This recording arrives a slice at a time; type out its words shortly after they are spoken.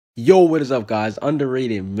Yo, what is up, guys?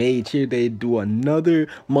 Underrated Mage here. They do another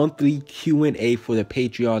monthly Q&A for the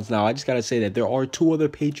Patreons. Now, I just gotta say that there are two other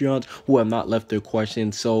Patreons who have not left their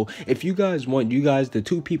questions. So, if you guys want, the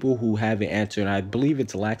two people who haven't answered, I believe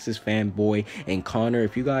it's Laxus Fanboy and Connor.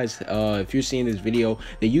 If you guys, if you're seeing this video,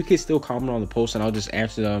 then you can still comment on the post, and I'll just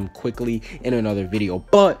answer them quickly in another video.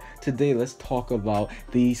 But today, let's talk about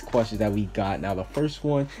these questions that we got. Now, the first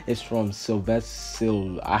one is from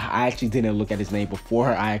Sylvester. I actually didn't look at his name before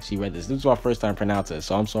I actually read this. This is my first time pronouncing it,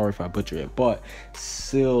 so I'm sorry if I butcher it. But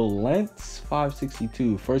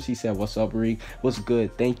Silence562. First, he said, "What's up, Reek? What's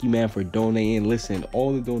good? Thank you, man, for donating. Listen,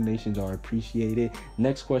 all the donations are appreciated."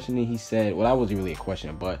 Next question, he said, well, that wasn't really a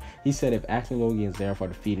question, but he said, "If Acnologia is there for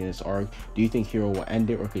defeating this arc, do you think Hero will end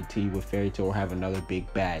it or continue with Fairy Tail or have another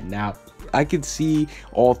big bad?" Now, I could see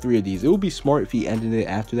all three of these. It would be smart if he ended it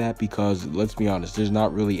after that, because let's be honest, there's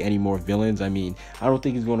not really any more villains. I mean, I don't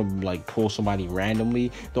think he's going to like pull somebody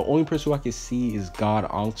randomly. The only person who I can see is God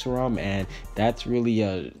Anksaram, and that's really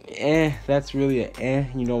you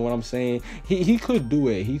know what I'm saying? He could do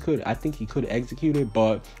it. I think he could execute it,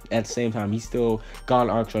 but at the same time, he's still God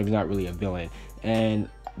Anksaram. He's not really a villain. And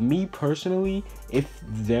me personally, if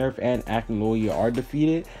Zeref and Acnologia are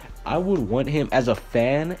defeated, I would want him, as a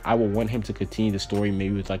fan, I would want him to continue the story,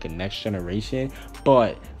 maybe with like a next generation.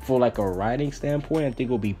 But for like a writing standpoint, I think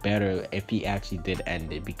it would be better if he actually did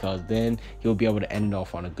end it, because then he'll be able to end it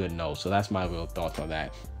off on a good note. So that's my real thoughts on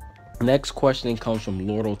that. Next question comes from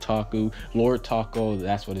Lord Taco,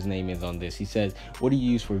 that's what his name is on this. He says, "What do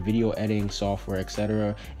you use for video editing software,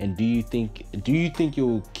 etc.? And do you think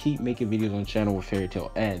you'll keep making videos on the channel where Fairy Tail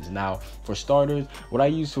ends?" Now, for starters, what I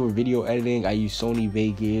use for video editing, I use Sony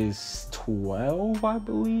Vegas 12, I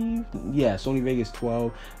believe. Yeah, Sony Vegas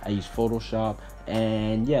 12. I use Photoshop.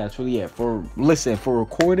 And yeah, that's really it. For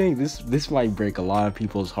recording, this might break a lot of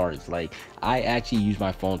people's hearts. Like, I actually use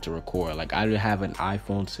my phone to record. Like, I have an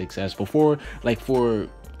iPhone 6s before. Like, for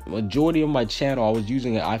majority of my channel, I was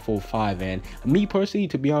using an iPhone 5, and me personally,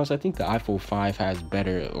 to be honest, I think the iPhone 5 has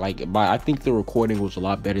better, like, I think the recording was a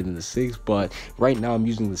lot better than the 6, but right now I'm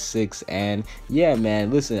using the 6. And yeah, man,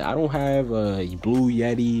 listen, I don't have a Blue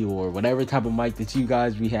Yeti or whatever type of mic that you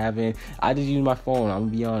guys be having. I just use my phone, I'm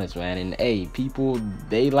gonna be honest, man. And hey, people,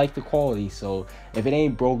 they like the quality, so if it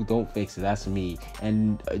ain't broke, don't fix it. That's me.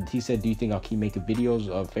 And he said, "Do you think I'll keep making videos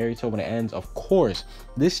of Fairy Tail when it ends?" Of course.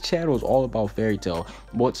 This channel is all about Fairy Tail.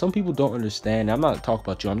 What some people don't understand, I'm not talking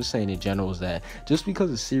about you, I'm just saying in general, is that just because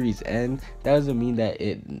the series ends, that doesn't mean that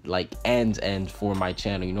it like ends for my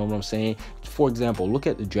channel. You know what I'm saying? For example, look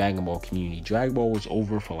at the Dragon Ball community. Dragon Ball was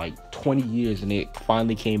over for like 20 years and it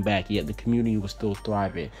finally came back, yet the community was still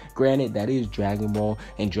thriving. Granted, that is Dragon Ball,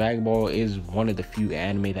 and Dragon Ball is one of the few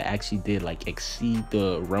anime that actually did like exceed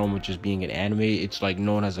the realm of just being an anime. It's like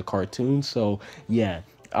known as a cartoon. So yeah,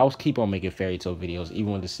 I'll keep on making Fairy Tail videos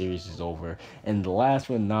even when the series is over. And the last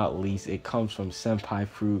but not least, it comes from Senpai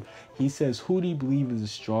Fruit. He says, "Who do you believe is the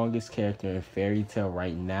strongest character in Fairy Tail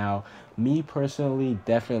right now?" Me personally,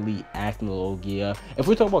 definitely Acnologia. If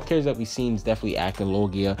we're talking about characters that we've seen, it's definitely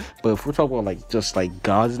Acnologia. But if we're talking about like just like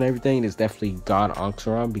gods and everything, it's definitely God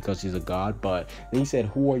Anksaram, because he's a god. But then he said,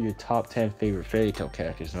 "Who are your top 10 favorite Fairy Tail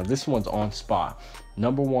characters?" Now this one's on spot.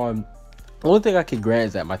 Number one, the only thing I can grant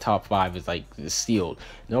is that my top 5 is like sealed.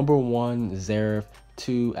 Number 1, Zeref.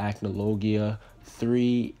 2, Acnologia.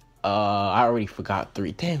 3, I already forgot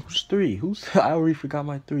 3. Damn, who's 3? I already forgot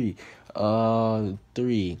my 3.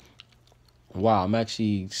 3. Wow, I'm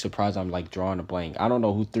actually surprised I'm like drawing a blank. I don't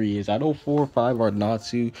know who 3 is. I know 4 or 5 are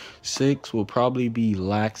Natsu. 6 will probably be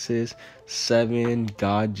Laxus. 7,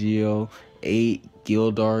 Gagio. 8,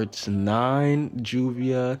 Gildarts. 9,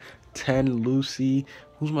 Juvia. 10, Lucy.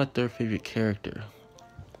 Who's my 3rd favorite character?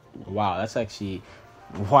 Wow,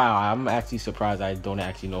 I'm actually surprised I don't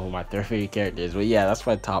actually know who my 3rd favorite character is. But yeah, that's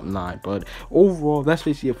my top 9. But overall, that's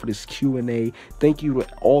basically it for this Q&A. Thank you to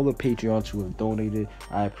all the Patreons who have donated.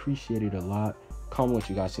 I appreciate it a lot. Comment what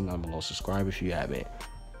you guys think down below. Subscribe if you haven't.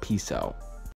 Peace out.